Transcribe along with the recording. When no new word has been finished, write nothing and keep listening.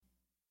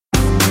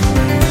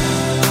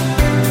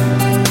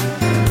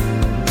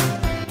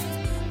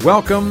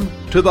Welcome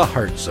to the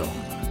Heart Zone,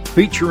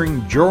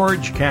 featuring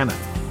George Cannon.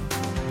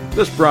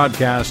 This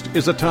broadcast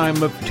is a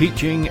time of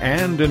teaching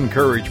and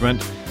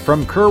encouragement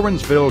from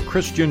Curwensville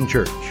Christian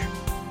Church.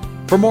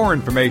 For more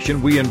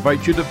information, we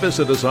invite you to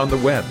visit us on the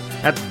web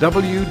at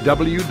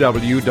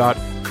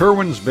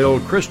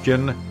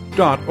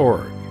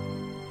www.curwensvillechristian.org.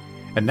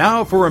 And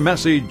now for a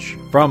message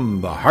from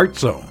the Heart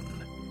Zone.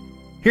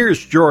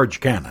 Here's George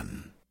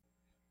Cannon.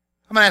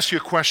 I'm going to ask you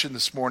a question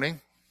this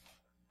morning.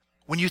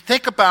 When you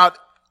think about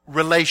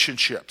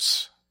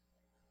relationships,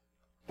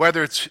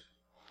 whether it's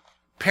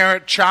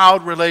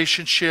parent-child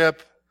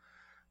relationship,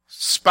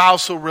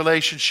 spousal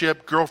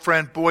relationship,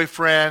 girlfriend,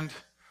 boyfriend,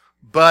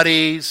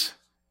 buddies,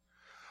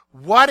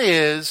 what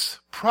is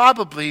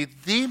probably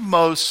the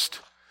most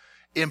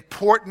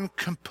important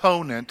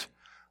component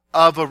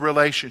of a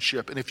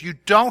relationship? And if you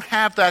don't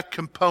have that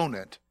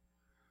component,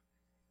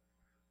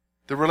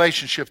 the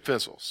relationship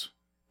fizzles.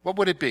 What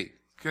would it be?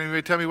 Can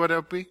anybody tell me what it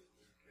would be?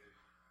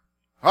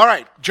 All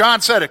right,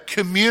 John said it,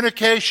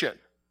 communication.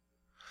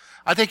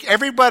 I think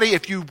everybody,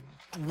 if you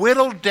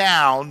whittle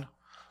down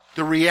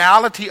the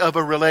reality of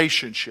a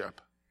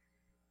relationship,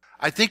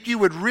 I think you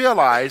would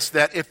realize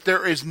that if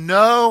there is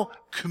no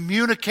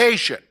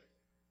communication,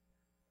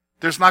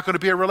 there's not going to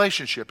be a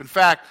relationship. In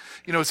fact,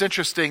 it's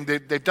interesting,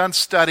 they've done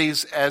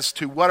studies as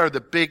to what are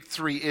the big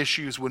three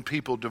issues when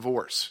people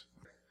divorce.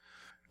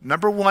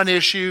 Number one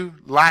issue,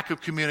 lack of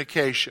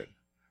communication.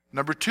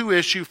 Number two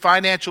issue,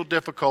 financial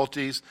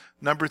difficulties.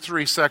 Number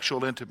three,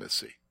 sexual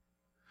intimacy.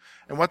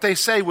 And what they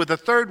say with the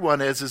third one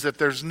is if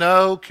there's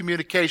no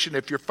communication,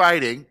 if you're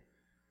fighting,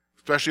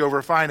 especially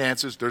over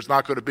finances, there's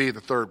not going to be the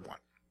third one.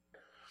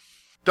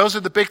 Those are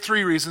the big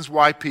three reasons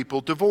why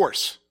people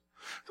divorce.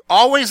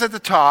 Always at the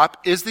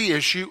top is the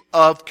issue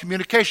of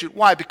communication.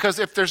 Why? Because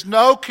if there's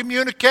no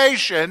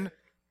communication,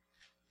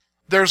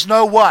 there's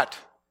no what?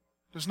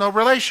 There's no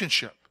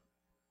relationship.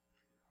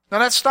 Now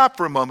let's stop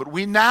for a moment.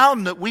 We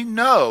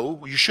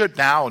know, you should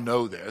now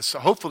know this,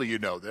 hopefully you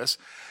know this,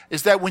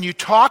 is that when you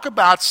talk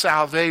about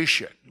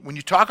salvation, when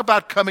you talk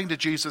about coming to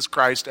Jesus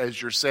Christ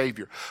as your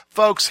Savior,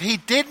 folks, He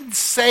didn't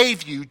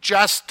save you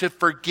just to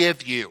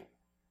forgive you.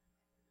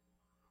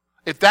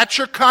 If that's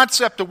your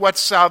concept of what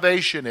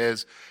salvation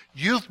is,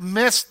 you've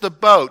missed the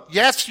boat.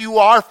 Yes, you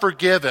are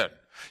forgiven.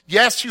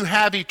 Yes, you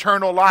have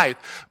eternal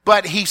life.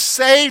 But He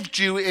saved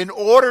you in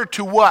order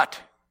to what?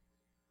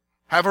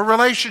 Have a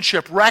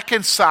relationship,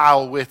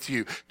 reconcile with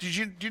you. Do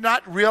you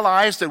not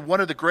realize that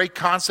one of the great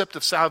concepts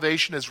of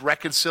salvation is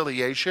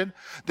reconciliation?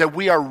 That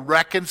we are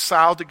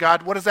reconciled to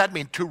God? What does that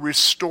mean? To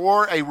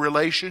restore a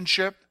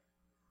relationship?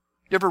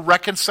 You ever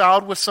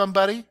reconciled with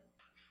somebody?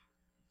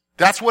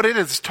 That's what it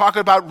is. It's talking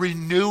about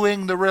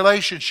renewing the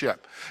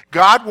relationship.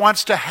 God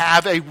wants to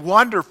have a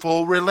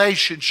wonderful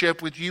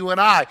relationship with you and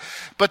I.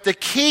 But the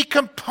key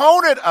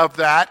component of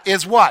that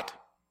is what?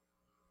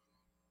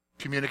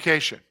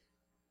 Communication.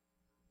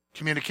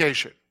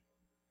 Communication.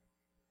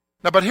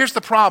 Now, but here's the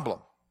problem.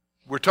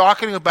 We're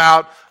talking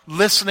about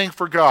listening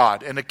for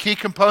God, and a key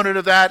component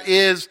of that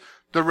is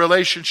the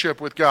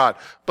relationship with God.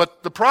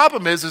 But the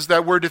problem is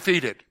that we're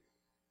defeated.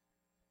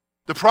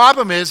 The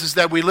problem is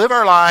that we live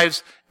our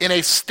lives in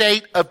a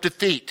state of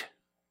defeat.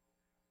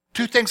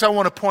 Two things I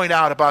want to point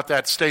out about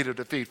that state of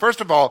defeat.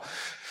 First of all,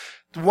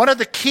 one of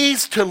the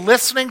keys to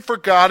listening for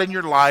God in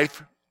your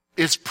life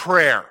is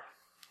prayer.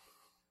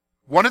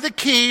 One of the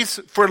keys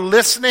for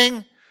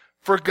listening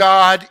for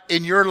God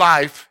in your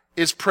life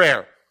is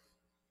prayer.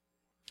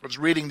 I was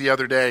reading the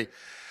other day.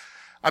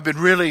 I've been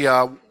really,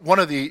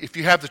 if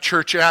you have the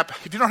church app,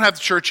 if you don't have the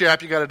church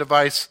app, you got a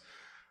device,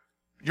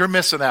 you're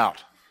missing out.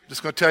 I'm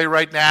just going to tell you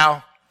right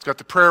now, it's got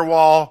the prayer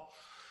wall.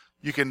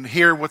 You can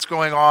hear what's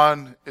going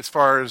on as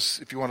far as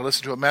if you want to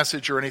listen to a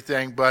message or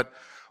anything. But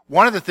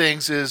one of the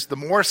things is the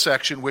More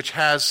section, which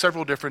has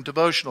several different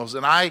devotionals.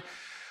 And I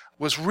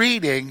was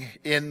reading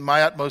in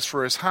My Utmost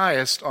for His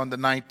Highest on the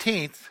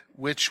 19th,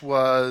 which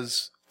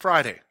was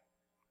Friday.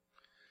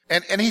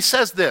 And he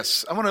says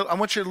this. I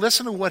want you to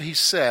listen to what he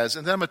says,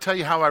 and then I'm going to tell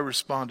you how I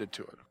responded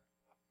to it.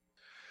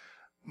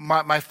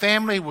 My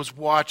family was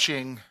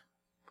watching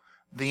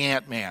the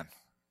Ant-Man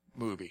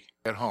movie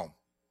at home.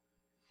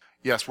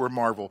 Yes, we're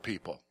Marvel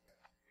people.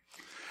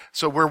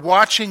 So we're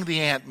watching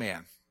the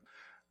Ant-Man.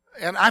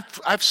 And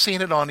I've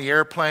seen it on the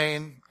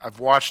airplane. I've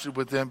watched it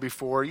with them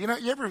before. You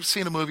ever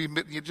seen a movie,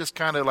 you just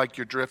kind of like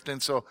you're drifting.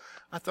 So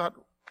I thought,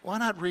 why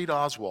not read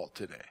Oswald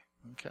today?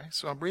 Okay,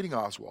 so I'm reading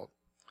Oswald.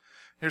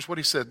 Here's what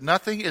he said.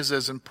 Nothing is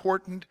as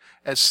important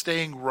as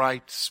staying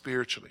right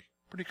spiritually.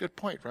 Pretty good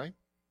point, right?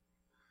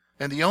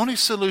 And the only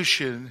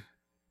solution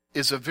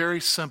is a very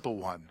simple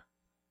one.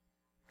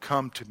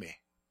 Come to me.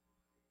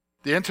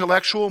 The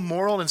intellectual,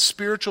 moral, and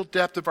spiritual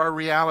depth of our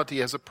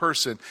reality as a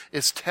person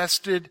is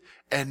tested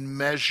and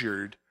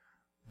measured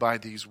by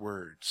these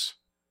words.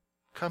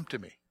 Come to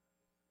me.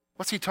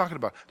 What's he talking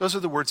about? Those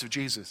are the words of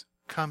Jesus.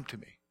 Come to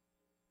me.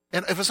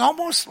 And it was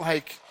almost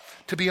like,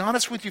 to be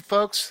honest with you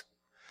folks,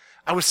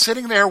 I was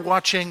sitting there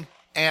watching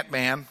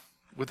Ant-Man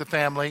with the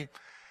family,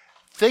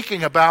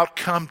 thinking about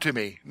come to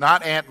me.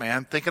 Not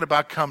Ant-Man, thinking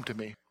about come to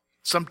me.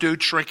 Some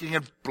dude shrinking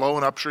and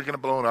blowing up, shrinking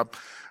and blowing up.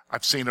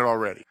 I've seen it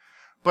already.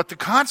 But the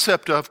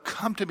concept of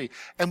come to me,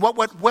 and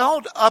what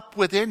welled up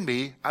within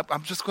me,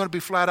 I'm just going to be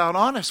flat out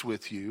honest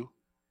with you,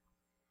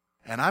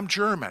 and I'm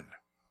German,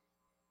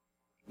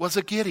 was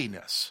a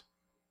giddiness.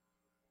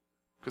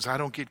 Because I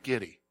don't get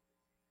giddy.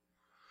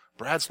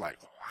 Brad's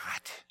like,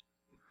 what?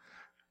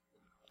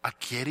 A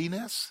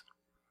giddiness?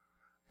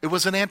 It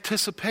was an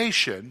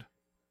anticipation,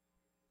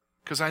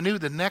 because I knew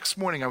the next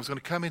morning I was going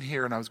to come in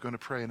here and I was going to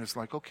pray, and it's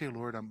like, okay,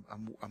 Lord, I'm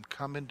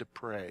coming to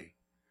pray.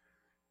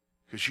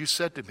 Because you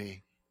said to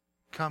me,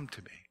 come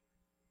to me.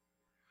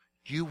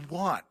 You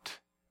want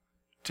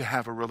to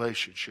have a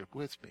relationship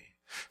with me.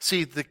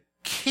 See, the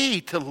key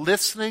to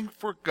listening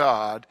for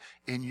God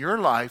in your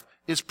life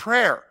is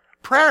prayer.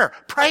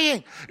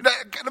 Praying.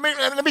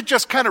 Let me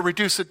just kind of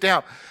reduce it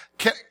down.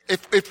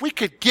 If we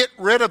could get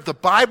rid of the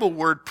Bible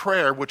word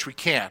prayer, which we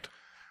can't,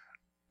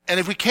 and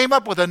if we came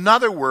up with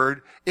another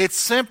word, it's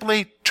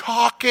simply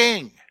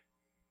talking.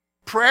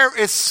 Prayer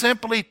is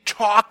simply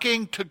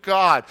talking to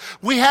God.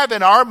 We have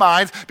in our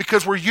minds,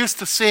 because we're used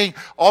to seeing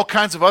all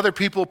kinds of other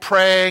people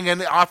praying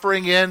and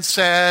offering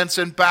incense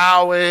and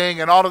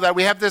bowing and all of that,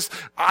 we have this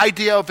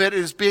idea of it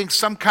as being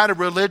some kind of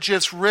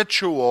religious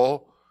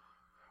ritual.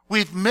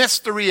 We've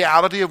missed the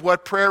reality of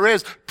what prayer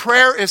is.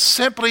 Prayer is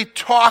simply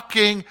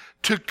talking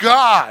to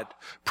God.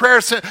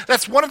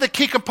 That's one of the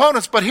key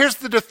components, but here's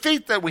the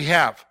defeat that we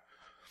have.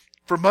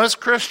 For most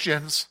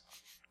Christians,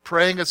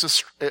 praying is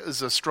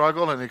a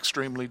struggle and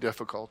extremely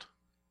difficult.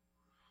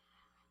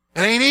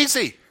 It ain't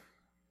easy.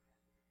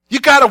 You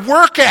got to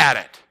work at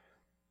it.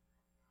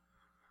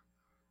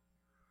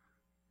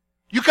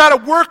 You got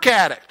to work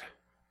at it.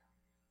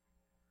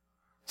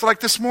 So like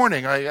this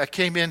morning, I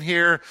came in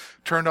here,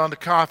 turned on the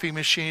coffee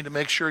machine to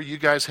make sure you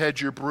guys had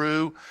your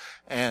brew,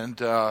 and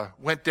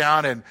went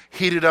down and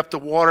heated up the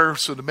water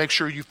so to make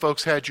sure you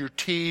folks had your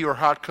tea or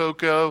hot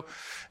cocoa.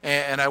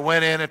 And I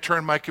went in and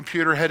turned my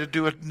computer, had to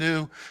do a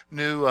new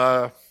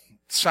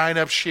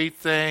sign-up sheet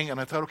thing. And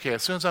I thought, okay,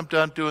 as soon as I'm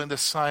done doing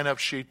this sign-up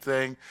sheet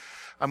thing,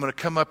 I'm going to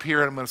come up here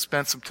and I'm going to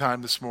spend some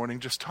time this morning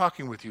just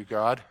talking with you,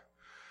 God,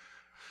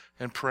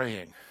 and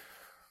praying.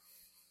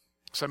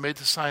 So I made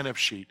the sign-up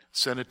sheet,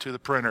 sent it to the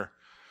printer.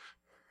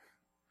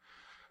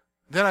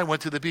 Then I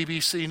went to the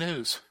BBC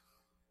News.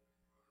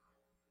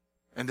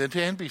 And then to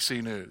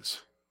NBC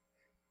News.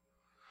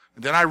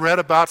 And then I read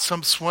about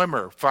some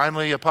swimmer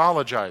finally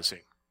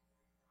apologizing.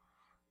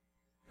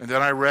 And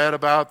then I read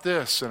about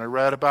this and I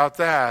read about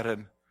that.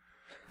 And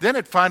then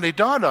it finally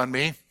dawned on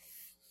me,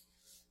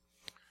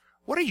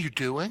 what are you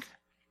doing?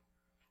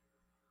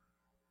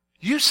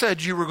 You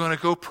said you were going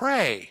to go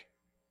pray.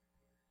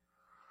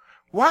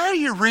 Why are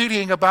you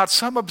reading about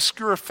some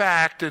obscure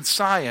fact in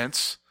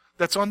science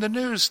that's on the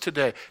news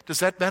today? Does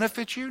that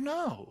benefit you?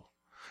 No.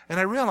 And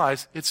I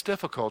realize it's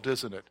difficult,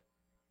 isn't it?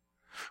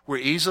 We're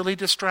easily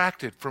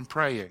distracted from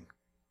praying.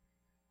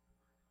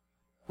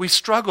 We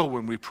struggle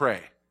when we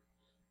pray.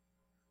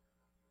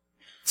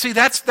 See,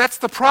 that's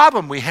the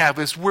problem we have,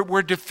 is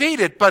we're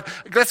defeated. But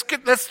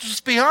let's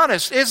just be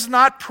honest. Is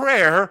not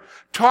prayer,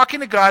 talking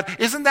to God,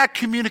 isn't that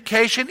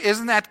communication?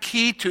 Isn't that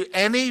key to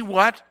any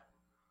what?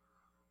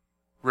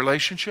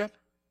 Relationship?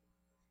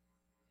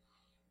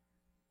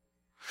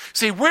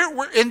 See,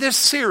 we're in this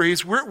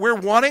series, we're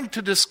wanting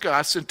to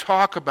discuss and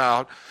talk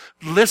about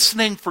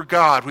listening for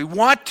God. We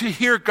want to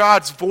hear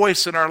God's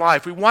voice in our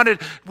life. We want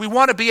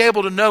to be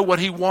able to know what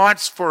He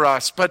wants for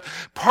us. But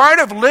part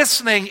of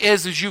listening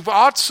is you've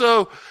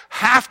also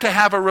have to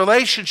have a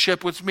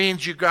relationship, which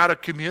means you've got to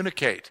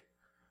communicate.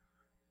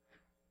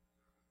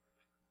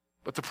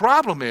 But the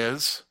problem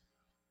is,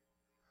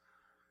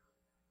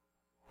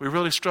 we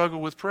really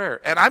struggle with prayer.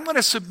 And I'm going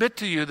to submit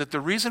to you that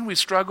the reason we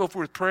struggle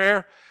with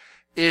prayer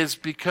is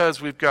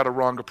because we've got a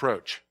wrong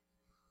approach.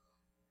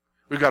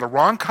 We've got a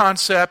wrong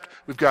concept,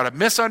 we've got a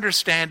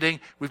misunderstanding,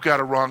 we've got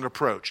a wrong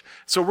approach.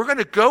 So we're going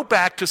to go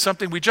back to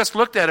something we just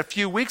looked at a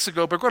few weeks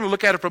ago, but we're going to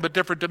look at it from a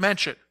different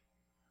dimension.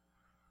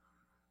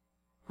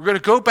 We're going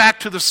to go back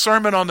to the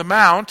Sermon on the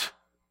Mount,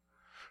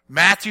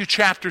 Matthew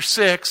chapter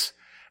 6,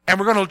 and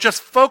we're going to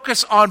just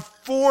focus on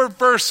 4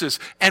 verses.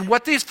 And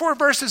what these 4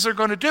 verses are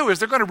going to do is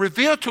they're going to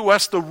reveal to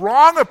us the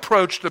wrong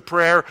approach to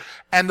prayer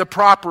and the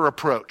proper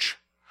approach.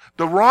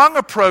 The wrong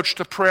approach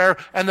to prayer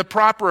and the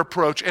proper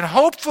approach. And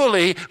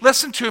hopefully,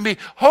 listen to me,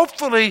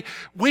 hopefully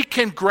we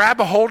can grab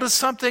a hold of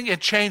something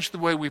and change the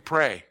way we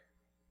pray.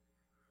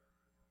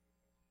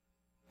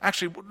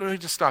 Actually, let me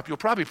just stop. You'll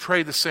probably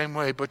pray the same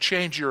way, but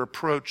change your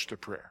approach to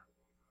prayer.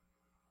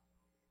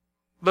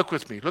 Look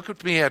with me. Look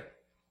with me at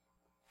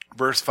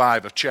verse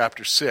 5 of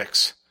chapter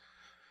 6.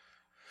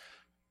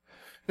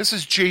 This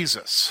is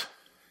Jesus.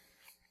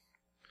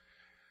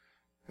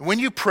 When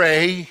you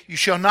pray, you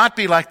shall not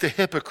be like the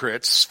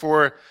hypocrites,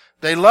 for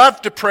they love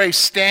to pray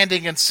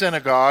standing in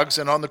synagogues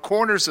and on the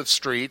corners of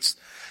streets,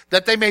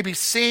 that they may be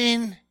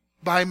seen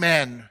by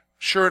men.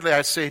 Surely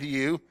I say to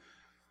you,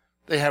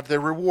 they have their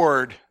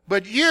reward.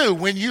 But you,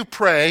 when you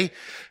pray,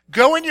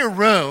 go in your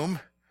room,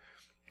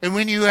 and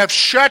when you have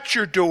shut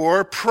your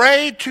door,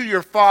 pray to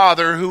your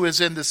Father who is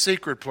in the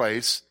secret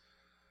place,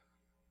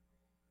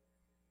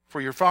 For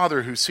your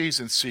Father who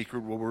sees in secret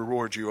will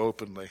reward you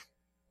openly.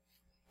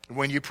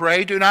 When you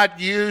pray, do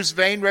not use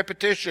vain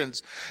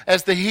repetitions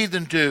as the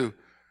heathen do,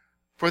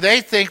 for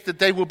they think that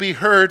they will be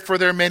heard for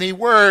their many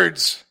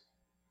words.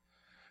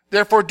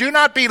 Therefore, do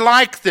not be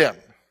like them,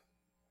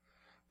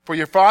 for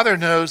your Father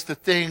knows the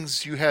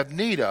things you have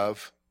need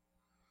of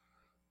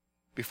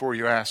before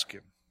you ask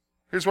Him.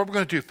 Here's what we're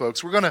going to do,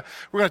 folks. We're going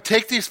to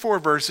take these 4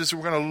 verses.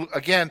 We're going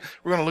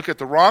to look at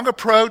the wrong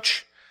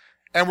approach,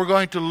 and we're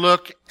going to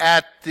look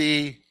at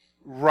the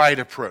right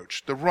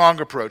approach, the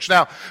wrong approach.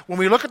 Now, when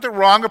we look at the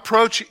wrong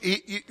approach,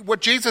 what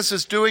Jesus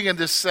is doing in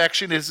this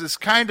section is this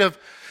kind of,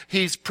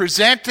 he's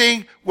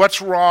presenting what's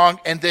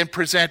wrong and then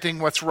presenting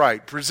what's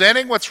right.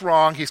 Presenting what's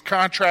wrong, he's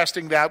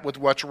contrasting that with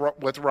what's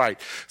right.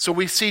 So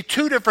we see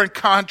 2 different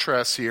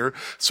contrasts here.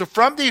 So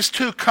from these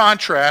 2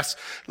 contrasts,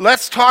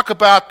 let's talk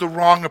about the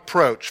wrong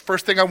approach.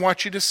 First thing I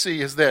want you to see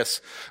is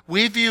this.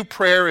 We view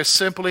prayer as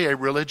simply a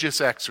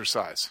religious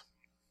exercise.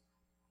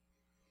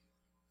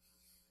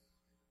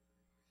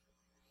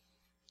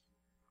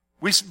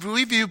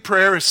 We view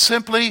prayer as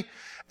simply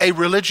a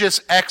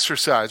religious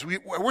exercise.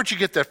 Where'd you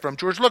get that from,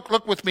 George?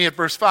 Look with me at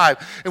verse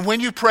 5. And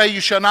when you pray,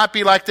 you shall not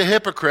be like the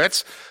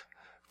hypocrites,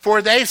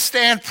 for they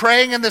stand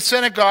praying in the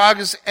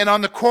synagogues and on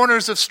the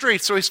corners of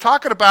streets. So he's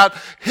talking about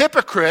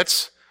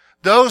hypocrites,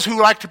 those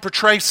who like to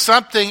portray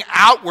something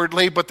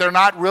outwardly, but they're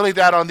not really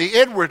that on the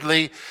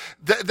inwardly.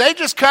 They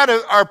just kind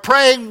of are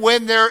praying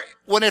when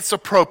it's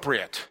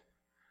appropriate,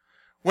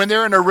 when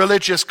they're in a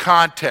religious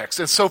context.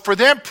 And so for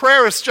them,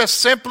 prayer is just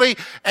simply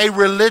a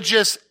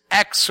religious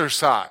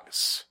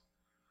exercise.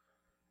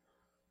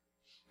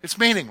 It's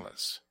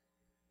meaningless.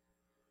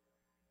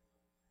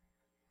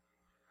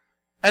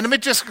 And let me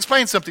just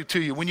explain something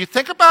to you. When you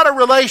think about a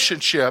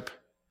relationship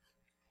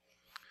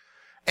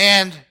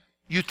and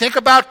you think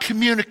about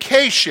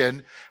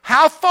communication,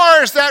 how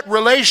far is that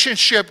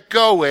relationship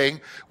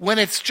going when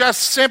it's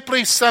just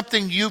simply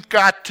something you've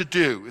got to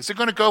do? Is it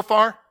going to go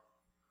far?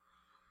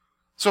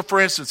 So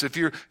for instance, if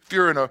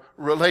you're in a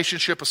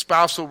relationship, a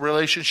spousal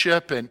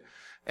relationship, and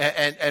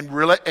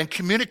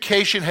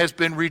communication has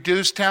been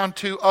reduced down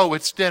to, oh,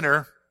 it's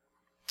dinner.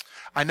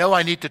 I know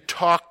I need to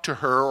talk to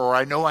her, or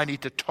I know I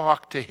need to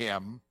talk to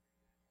him.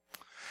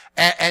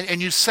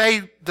 And you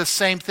say the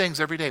same things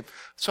every day.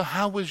 So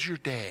how was your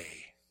day?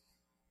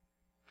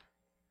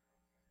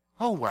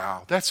 Oh,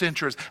 wow, that's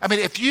interesting. I mean,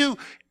 if you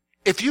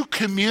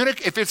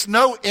communicate, if it's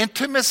no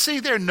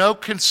intimacy there, no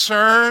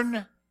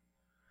concern,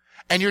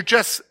 and you're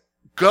just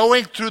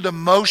going through the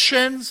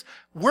motions,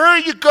 where are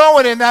you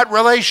going in that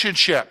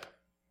relationship?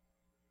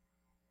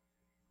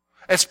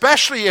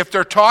 Especially if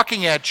they're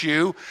talking at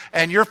you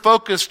and you're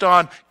focused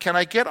on, can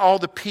I get all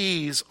the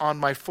peas on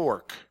my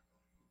fork?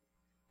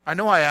 I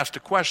know I asked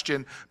a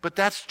question, but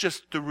that's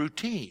just the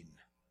routine.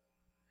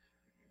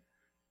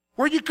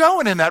 Where are you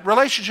going in that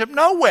relationship?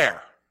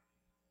 Nowhere.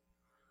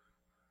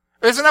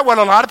 Isn't that what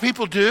a lot of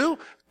people do?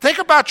 Think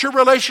about your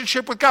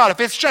relationship with God. If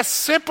it's just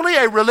simply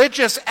a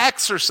religious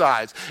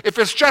exercise, if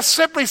it's just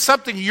simply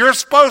something you're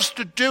supposed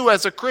to do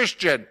as a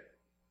Christian,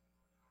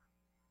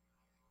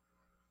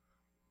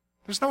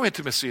 there's no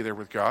intimacy there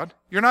with God.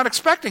 You're not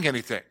expecting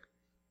anything.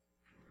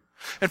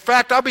 In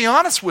fact, I'll be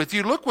honest with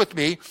you. Look with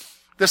me.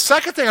 The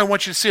second thing I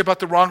want you to see about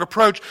the wrong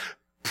approach,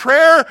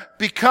 prayer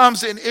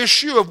becomes an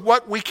issue of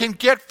what we can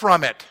get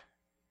from it.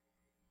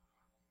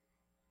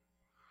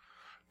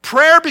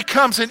 Prayer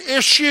becomes an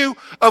issue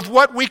of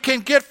what we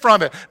can get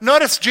from it.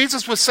 Notice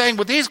Jesus was saying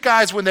with these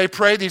guys when they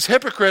pray, these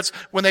hypocrites,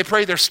 when they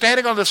pray, they're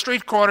standing on the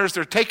street corners,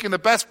 they're taking the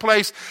best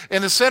place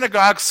in the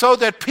synagogue so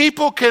that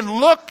people can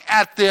look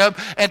at them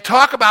and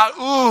talk about,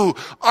 ooh,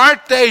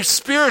 aren't they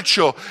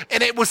spiritual?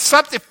 And it was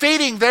something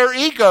feeding their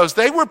egos.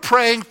 They were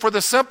praying for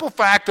the simple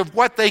fact of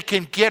what they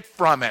can get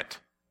from it.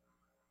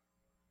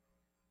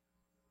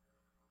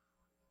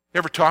 You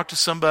ever talk to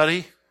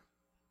somebody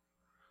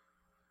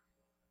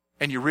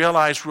and you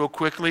realize real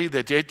quickly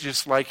that they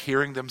just like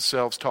hearing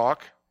themselves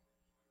talk?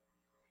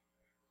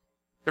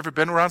 Ever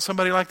been around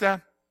somebody like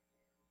that?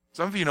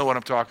 Some of you know what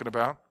I'm talking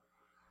about.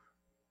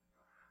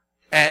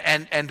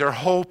 And their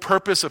whole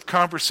purpose of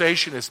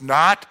conversation is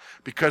not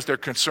because they're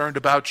concerned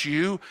about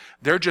you.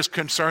 They're just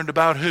concerned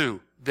about who?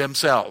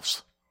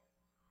 Themselves.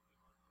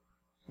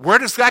 Where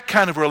does that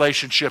kind of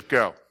relationship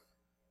go?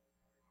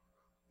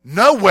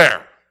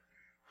 Nowhere.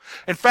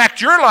 In fact,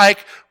 you're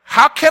like,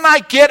 how can I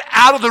get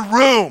out of the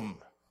room?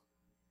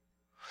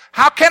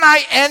 How can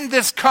I end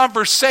this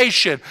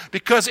conversation?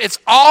 Because it's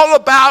all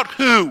about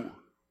who?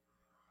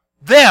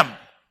 Them.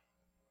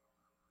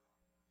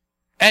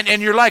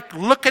 And you're like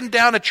looking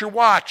down at your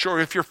watch, or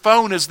if your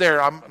phone is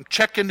there, I'm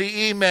checking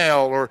the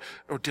email,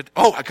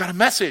 I got a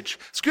message.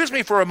 Excuse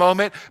me for a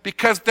moment,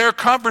 because their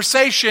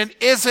conversation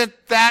isn't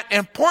that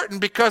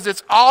important, because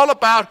it's all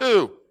about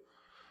who?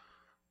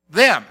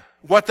 Them.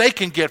 What they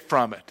can get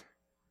from it.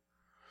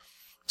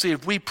 See,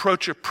 if we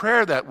approach a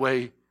prayer that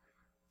way,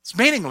 it's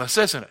meaningless,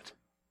 isn't it?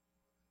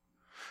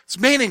 It's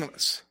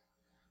meaningless.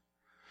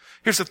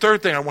 Here's the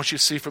third thing I want you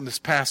to see from this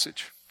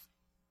passage.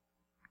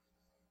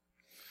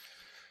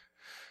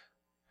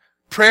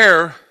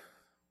 Prayer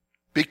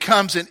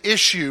becomes an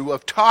issue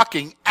of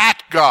talking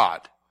at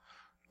God.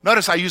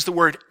 Notice I use the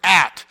word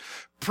at.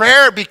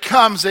 Prayer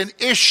becomes an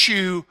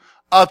issue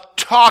of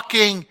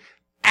talking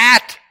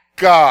at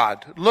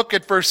God. Look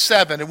at verse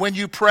 7. And when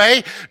you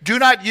pray, do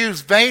not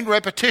use vain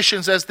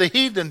repetitions as the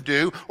heathen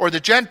do or the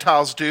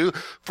Gentiles do,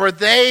 for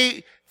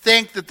they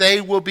think that they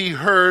will be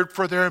heard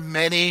for their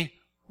many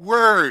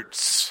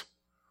words.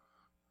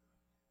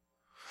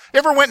 You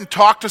ever went and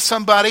talked to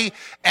somebody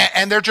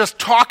and they're just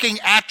talking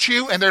at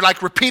you and they're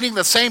like repeating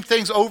the same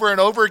things over and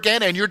over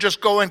again and you're just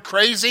going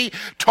crazy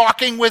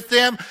talking with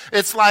them?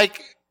 It's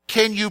like,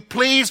 can you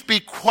please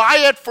be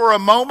quiet for a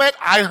moment?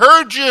 I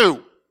heard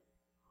you.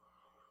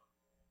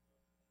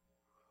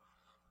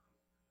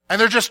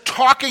 And they're just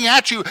talking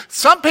at you.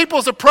 Some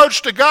people's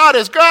approach to God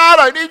is, God,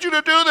 I need you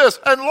to do this.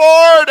 And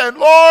Lord, and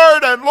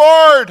Lord, and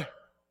Lord.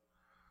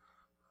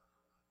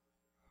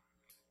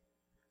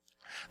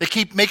 They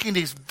keep making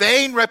these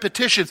vain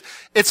repetitions.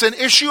 It's an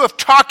issue of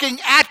talking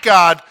at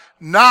God,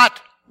 not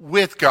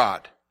with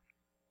God.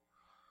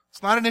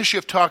 It's not an issue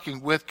of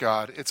talking with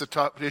God. It's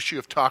an issue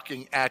of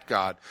talking at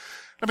God.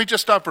 Let me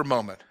just stop for a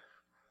moment.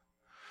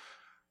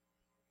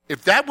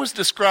 If that was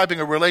describing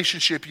a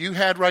relationship you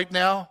had right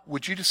now,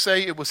 would you just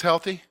say it was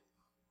healthy?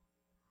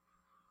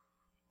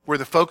 Where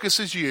the focus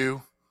is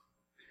you,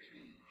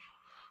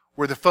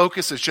 where the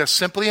focus is just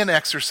simply an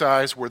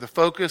exercise, where the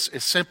focus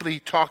is simply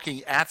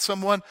talking at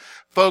someone,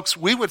 folks,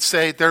 we would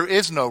say there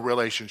is no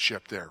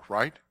relationship there,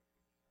 right?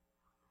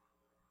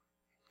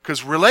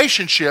 Because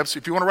relationships,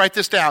 if you want to write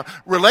this down,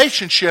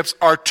 relationships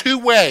are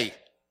two-way.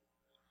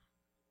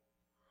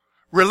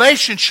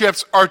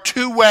 Relationships are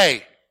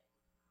two-way.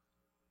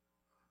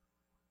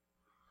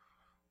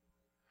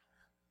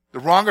 The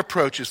wrong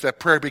approach is that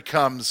prayer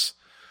becomes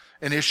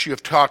an issue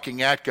of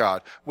talking at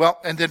God. Well,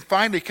 and then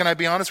finally, can I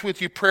be honest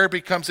with you? Prayer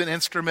becomes an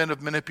instrument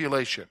of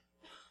manipulation.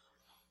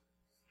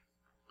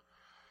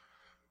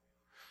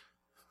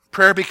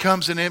 Prayer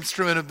becomes an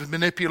instrument of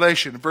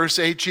manipulation. Verse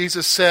 8,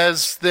 Jesus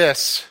says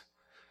this,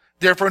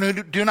 therefore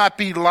do not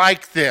be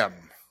like them.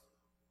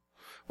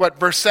 What,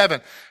 verse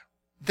 7?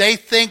 They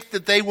think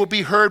that they will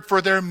be heard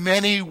for their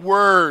many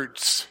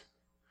words.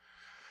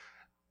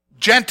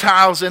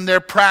 Gentiles in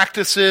their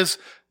practices,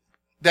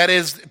 that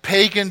is,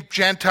 pagan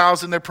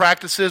Gentiles in their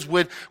practices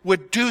would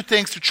do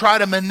things to try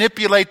to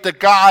manipulate the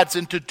gods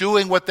into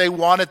doing what they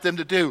wanted them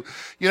to do.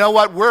 You know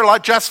what? We're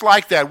just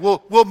like that.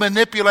 We'll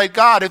manipulate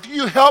God. If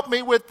you help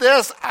me with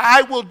this,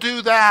 I will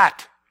do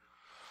that.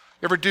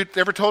 Ever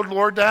told the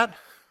Lord that?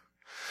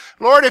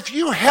 Lord, if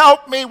you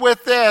help me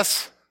with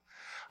this,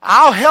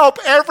 I'll help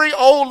every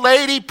old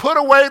lady put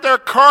away their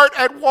cart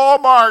at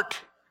Walmart.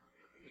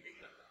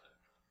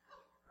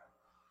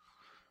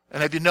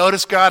 And have you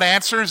noticed God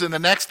answers and the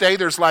next day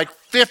there's like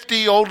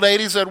 50 old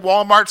ladies at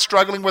Walmart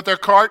struggling with their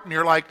cart and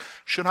you're like,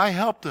 should I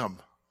help them?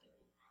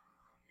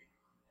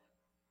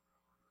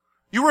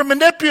 You were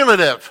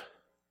manipulative.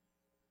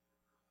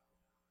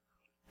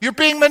 You're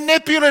being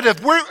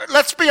manipulative.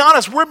 Let's be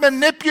honest, we're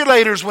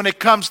manipulators when it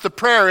comes to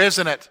prayer,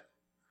 isn't it?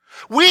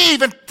 We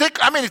even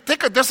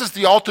think of this as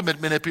the ultimate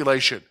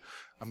manipulation.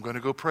 I'm going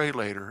to go pray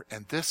later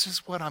and this is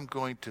what I'm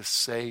going to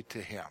say to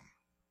him.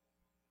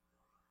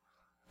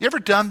 You ever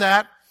done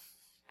that?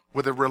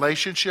 With a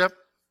relationship?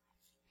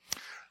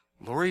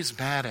 Lori's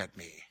mad at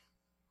me.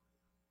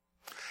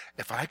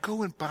 If I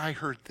go and buy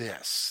her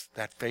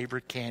that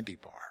favorite candy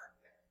bar,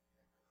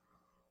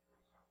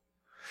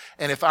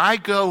 and if I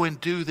go and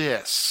do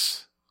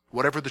this,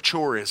 whatever the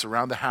chore is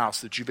around the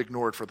house that you've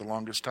ignored for the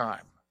longest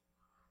time,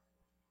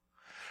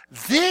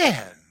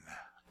 then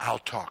I'll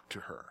talk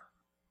to her.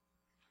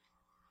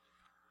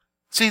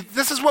 See,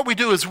 this is what we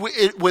do is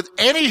with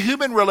any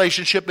human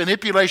relationship,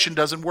 manipulation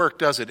doesn't work,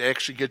 does it? It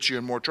actually gets you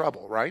in more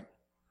trouble, right?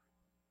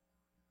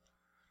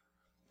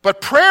 But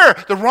prayer,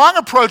 the wrong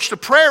approach to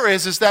prayer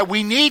is that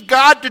we need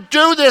God to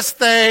do this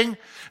thing,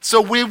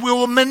 so we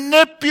will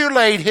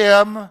manipulate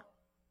him.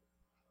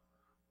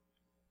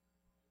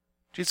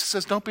 Jesus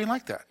says, don't be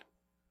like that.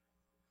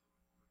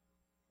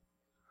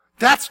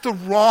 That's the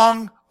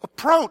wrong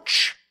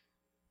approach.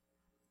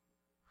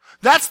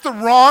 That's the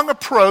wrong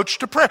approach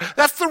to prayer.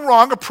 That's the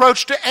wrong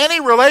approach to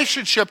any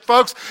relationship,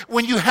 folks.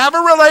 When you have a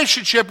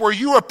relationship where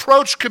you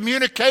approach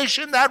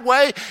communication that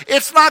way,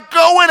 it's not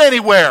going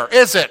anywhere,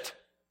 is it?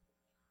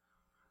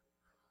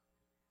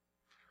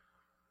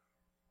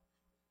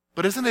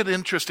 But isn't it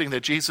interesting that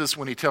Jesus,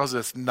 when he tells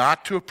us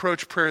not to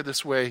approach prayer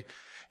this way,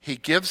 he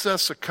gives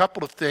us a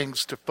couple of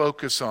things to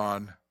focus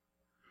on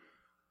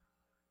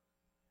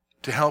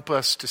to help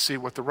us to see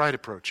what the right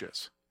approach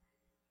is.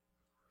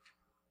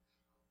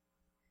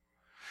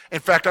 In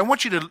fact, I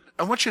want you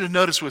to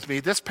notice with me,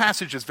 this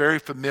passage is very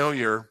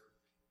familiar,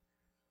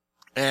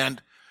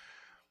 and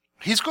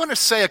he's going to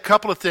say a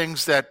couple of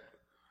things that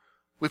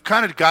we've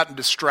kind of gotten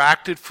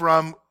distracted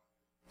from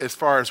as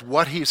far as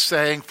what he's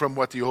saying from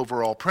what the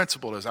overall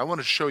principle is. I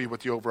want to show you what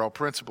the overall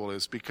principle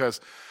is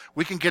because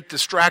we can get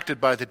distracted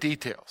by the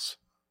details.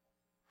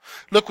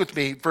 Look with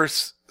me,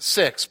 verse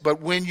 6. But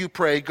when you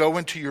pray, go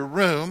into your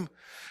room.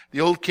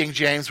 The old King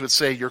James would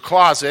say your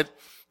closet.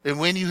 And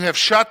when you have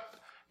shut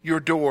your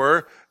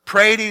door,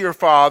 pray to your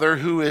Father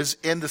who is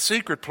in the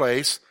secret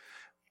place,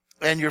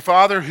 and your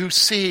Father who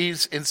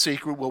sees in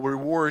secret will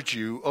reward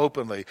you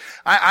openly.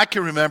 I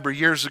can remember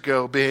years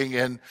ago being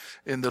in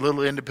the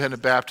little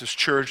independent Baptist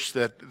church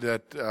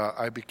that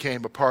I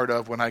became a part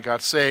of when I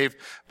got saved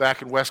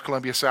back in West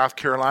Columbia, South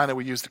Carolina.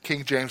 We used the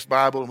King James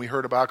Bible, and we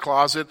heard about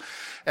closet.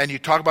 And you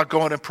talk about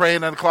going and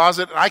praying in the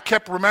closet. And I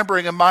kept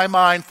remembering in my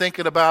mind,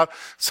 thinking about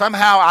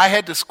somehow I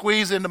had to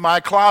squeeze into my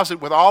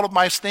closet with all of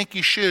my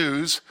stinky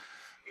shoes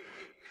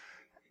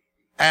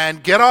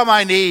and get on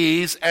my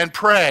knees and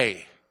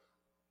pray.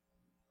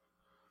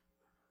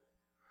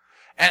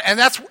 And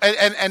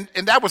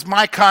that was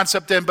my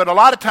concept then, but a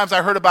lot of times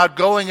I heard about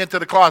going into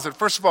the closet.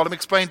 First of all, let me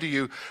explain to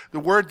you, the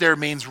word there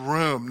means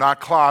room, not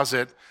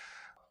closet.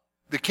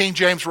 The King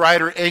James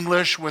writer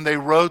English, when they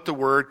wrote the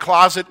word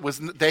closet,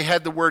 they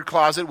had the word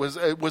closet,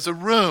 it was a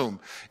room.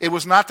 It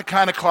was not the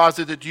kind of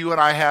closet that you and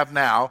I have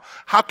now.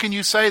 How can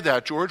you say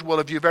that, George? Well,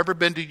 if you've ever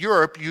been to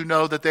Europe, you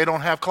know that they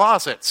don't have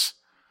closets.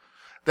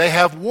 They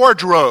have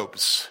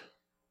wardrobes.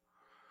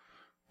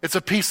 It's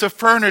a piece of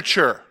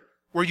furniture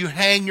where you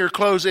hang your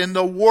clothes in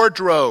the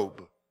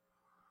wardrobe.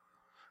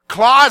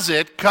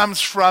 Closet comes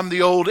from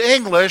the Old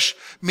English,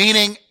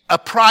 meaning a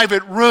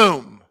private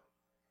room.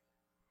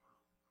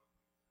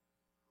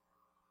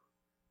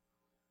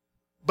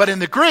 But in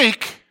the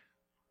Greek,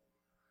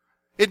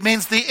 it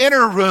means the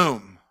inner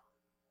room.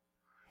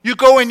 You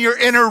go in your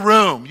inner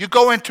room. You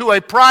go into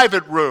a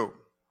private room.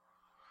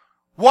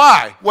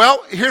 Why?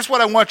 Well, here's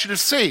what I want you to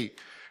see.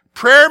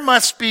 Prayer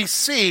must be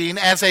seen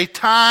as a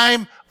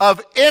time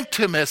of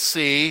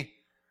intimacy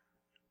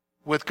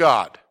with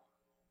God.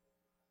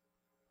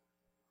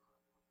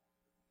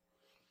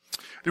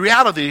 The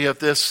reality of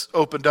this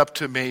opened up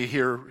to me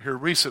here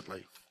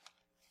recently.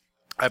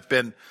 I've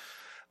been,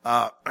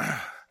 I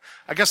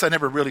guess I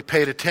never really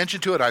paid attention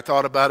to it. I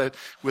thought about it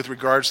with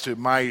regards to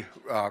my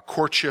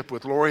courtship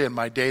with Lori and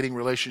my dating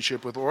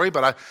relationship with Lori,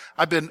 but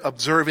I've been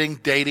observing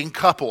dating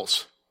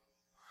couples.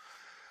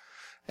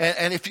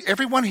 And if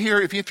everyone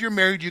here, if you're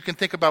married, you can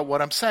think about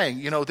what I'm saying.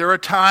 You know, there are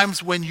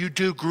times when you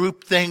do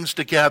group things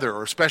together,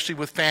 or especially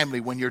with family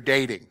when you're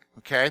dating,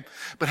 okay?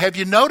 But have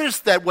you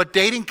noticed that what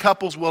dating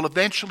couples will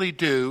eventually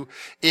do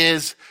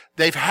is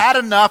they've had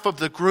enough of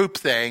the group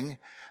thing,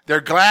 they're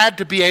glad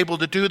to be able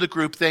to do the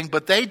group thing,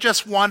 but they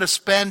just want to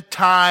spend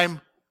time,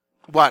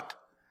 what?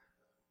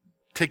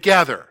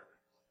 Together.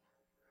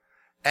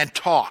 And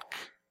talk.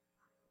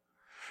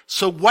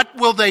 So what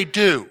will they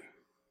do?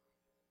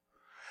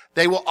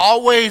 They will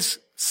always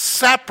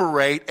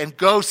separate and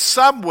go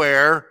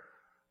somewhere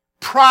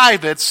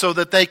private so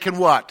that they can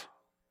what?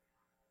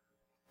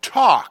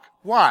 Talk.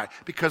 Why?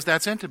 Because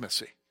that's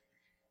intimacy.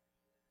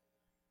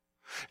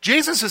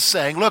 Jesus is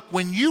saying, look,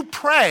 when you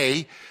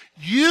pray,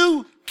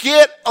 you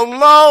get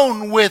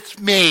alone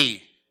with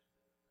me.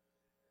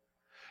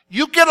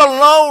 You get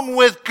alone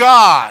with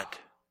God.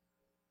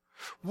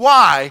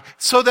 Why?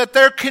 So that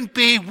there can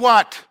be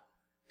what?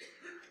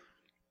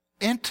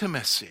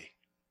 Intimacy.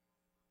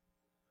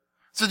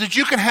 So that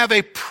you can have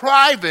a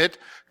private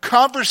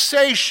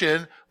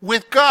conversation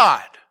with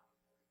God.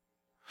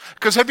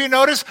 Because have you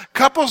noticed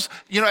couples,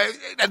 you know,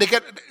 they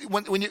get,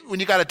 when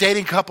you got a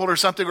dating couple or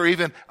something, or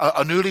even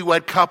a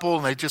newlywed couple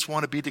and they just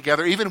want to be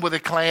together, even with a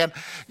clan,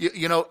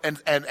 you know,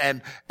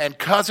 and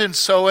cousin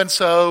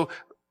so-and-so,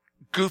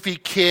 goofy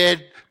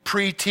kid,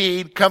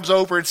 preteen, comes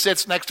over and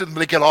sits next to them,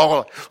 they get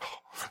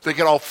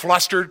all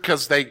flustered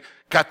because they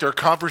got their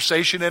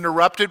conversation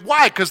interrupted.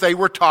 Why? Because they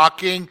were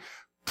talking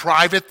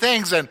private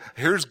things, and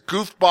here's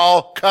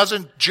goofball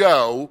cousin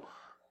Joe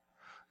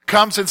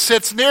comes and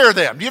sits near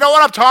them. You know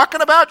what I'm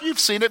talking about? You've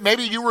seen it.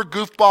 Maybe you were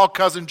goofball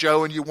cousin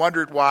Joe and you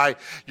wondered why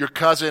your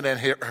cousin and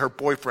her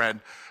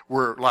boyfriend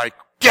were like,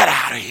 get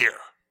out of here.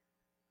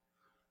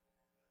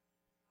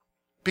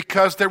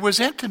 Because there was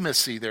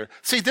intimacy there.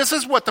 See, this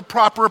is what the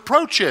proper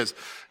approach is.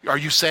 Are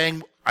you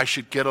saying I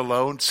should get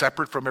alone,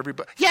 separate from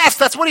everybody? Yes,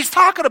 that's what he's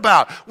talking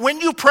about.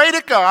 When you pray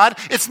to God,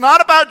 it's not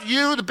about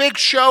you, the big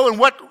show,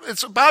 and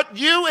it's about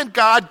you and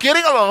God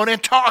getting alone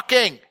and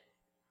talking.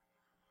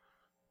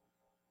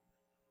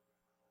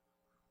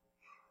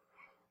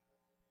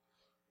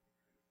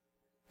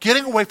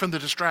 Getting away from the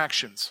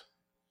distractions.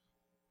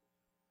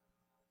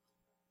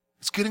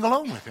 It's getting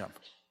alone with Him.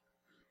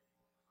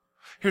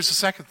 Here's the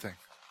second thing.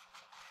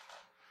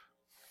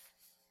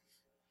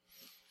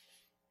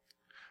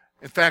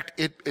 In fact,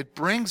 it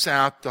brings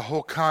out the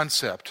whole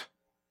concept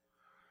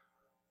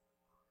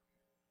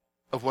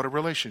of what a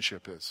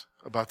relationship is,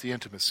 about the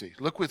intimacy.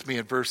 Look with me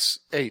in verse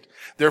 8.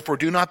 Therefore,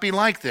 do not be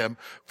like them,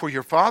 for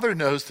your Father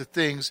knows the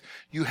things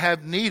you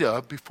have need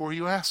of before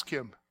you ask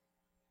Him.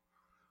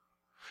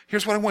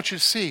 Here's what I want you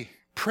to see.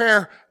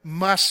 Prayer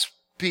must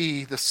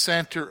be the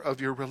center of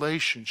your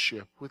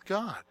relationship with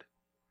God.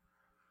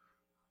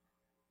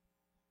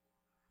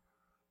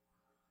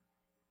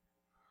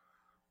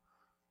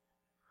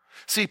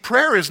 See,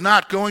 prayer is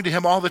not going to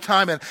Him all the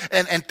time and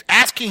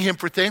asking Him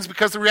for things,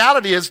 because the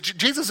reality is,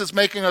 Jesus is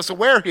making us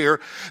aware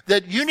here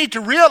that you need to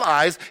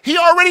realize He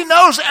already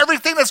knows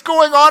everything that's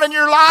going on in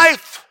your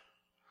life.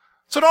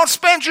 So don't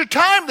spend your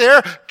time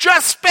there.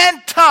 Just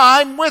spend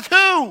time with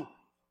who?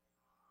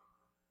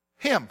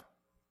 Him.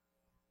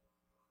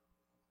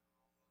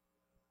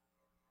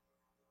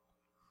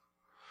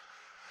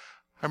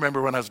 I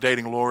remember when I was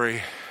dating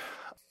Lori,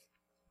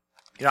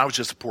 I was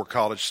just a poor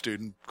college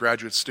student,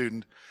 graduate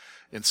student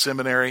in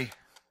seminary,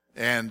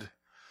 and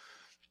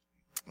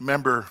I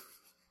remember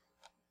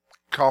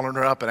calling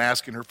her up and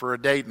asking her for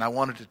a date, and I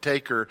wanted to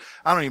take her.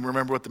 I don't even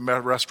remember what the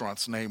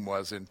restaurant's name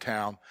was in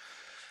town.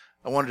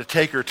 I wanted to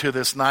take her to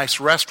this nice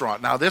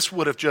restaurant. Now, this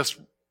would have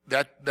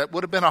that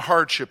would have been a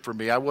hardship for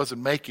me. I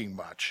wasn't making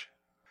much.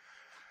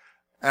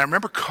 And I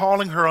remember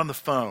calling her on the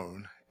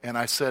phone, and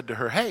I said to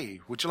her, hey,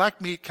 would you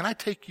like me, can I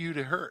take you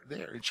to her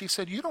there? And she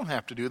said, you don't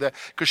have to do that,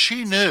 because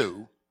she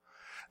knew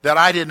that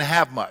I didn't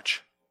have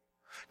much.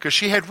 Because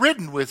she had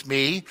ridden with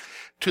me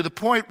to the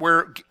point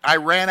where I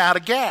ran out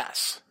of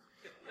gas.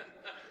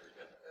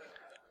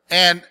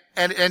 And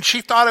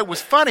she thought it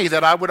was funny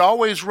that I would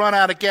always run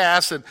out of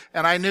gas, and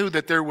I knew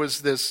that there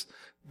was this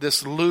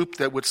loop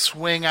that would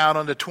swing out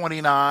onto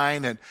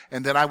 29,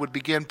 and then I would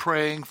begin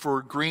praying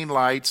for green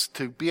lights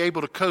to be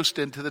able to coast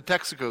into the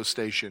Texaco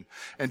station.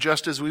 And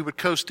just as we would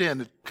coast in,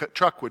 the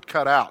truck would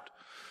cut out.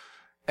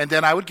 And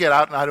then I would get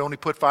out and I'd only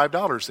put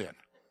 $5 in.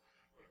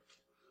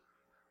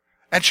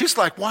 And she's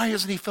like, why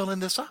isn't he filling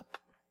this up?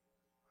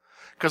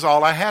 Because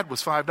all I had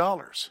was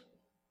 $5.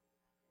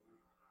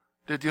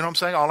 You know what I'm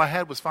saying? All I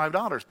had was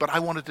 $5. But I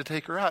wanted to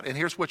take her out. And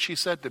here's what she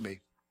said to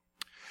me.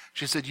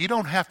 She said, you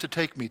don't have to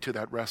take me to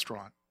that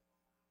restaurant.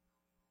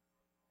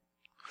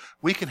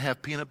 We can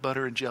have peanut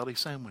butter and jelly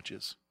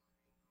sandwiches.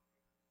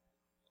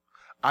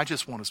 I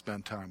just want to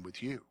spend time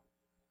with you.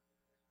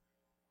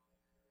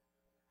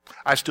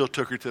 I still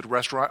took her to the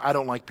restaurant. I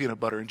don't like peanut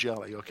butter and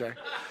jelly, okay?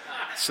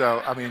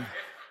 So,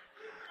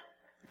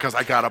 because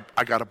I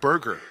got a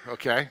burger,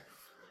 okay?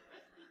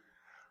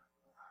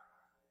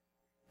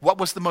 What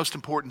was the most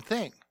important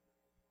thing?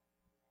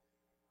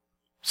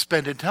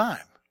 Spending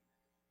time.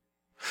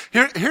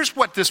 Here's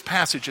what this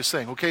passage is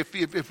saying, okay?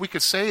 If we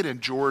could say it in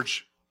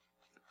Georgese.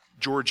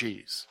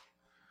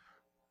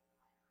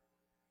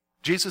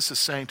 Jesus is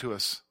saying to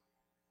us,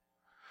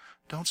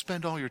 don't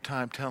spend all your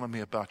time telling me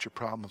about your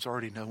problems. I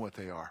already know what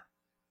they are.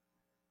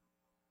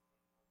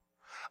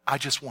 I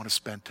just want to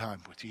spend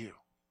time with you.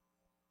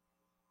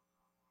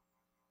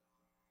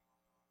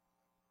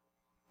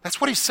 That's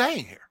what he's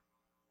saying here.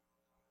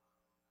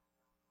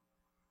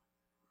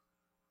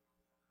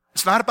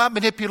 It's not about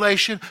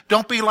manipulation.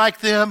 Don't be like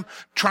them,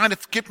 trying to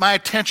get my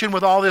attention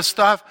with all this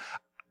stuff.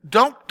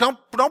 Don't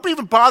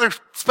even bother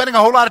spending a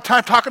whole lot of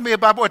time talking to me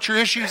about what your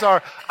issues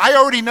are. I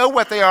already know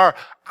what they are.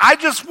 I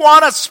just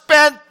want to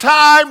spend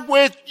time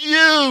with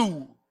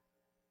you.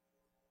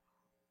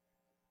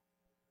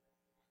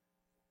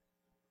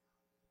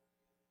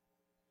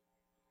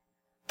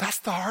 That's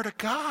the heart of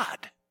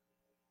God.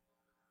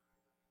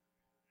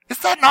 Is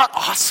that not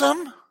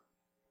awesome?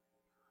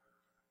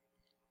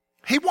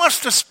 He wants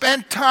to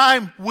spend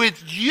time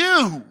with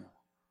you.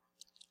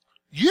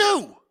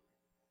 You.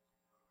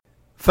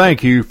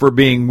 Thank you for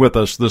being with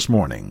us this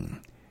morning.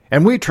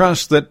 And we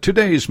trust that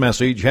today's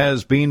message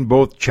has been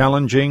both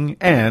challenging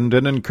and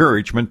an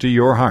encouragement to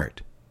your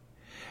heart.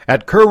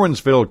 At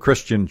Curwensville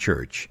Christian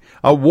Church,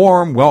 a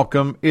warm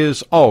welcome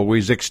is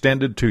always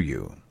extended to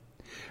you.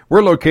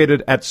 We're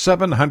located at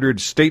 700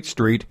 State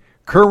Street,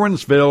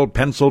 Curwensville,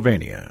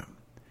 Pennsylvania.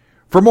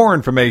 For more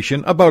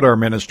information about our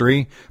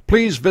ministry,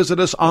 please visit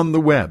us on the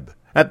web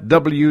at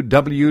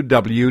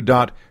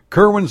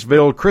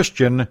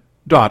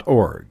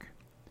www.curwensvillechristian.org.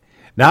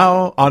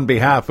 Now, on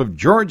behalf of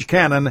George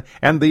Cannon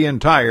and the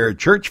entire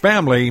church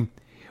family,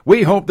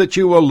 we hope that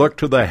you will look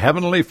to the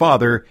Heavenly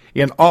Father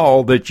in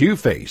all that you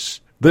face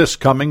this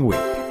coming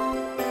week.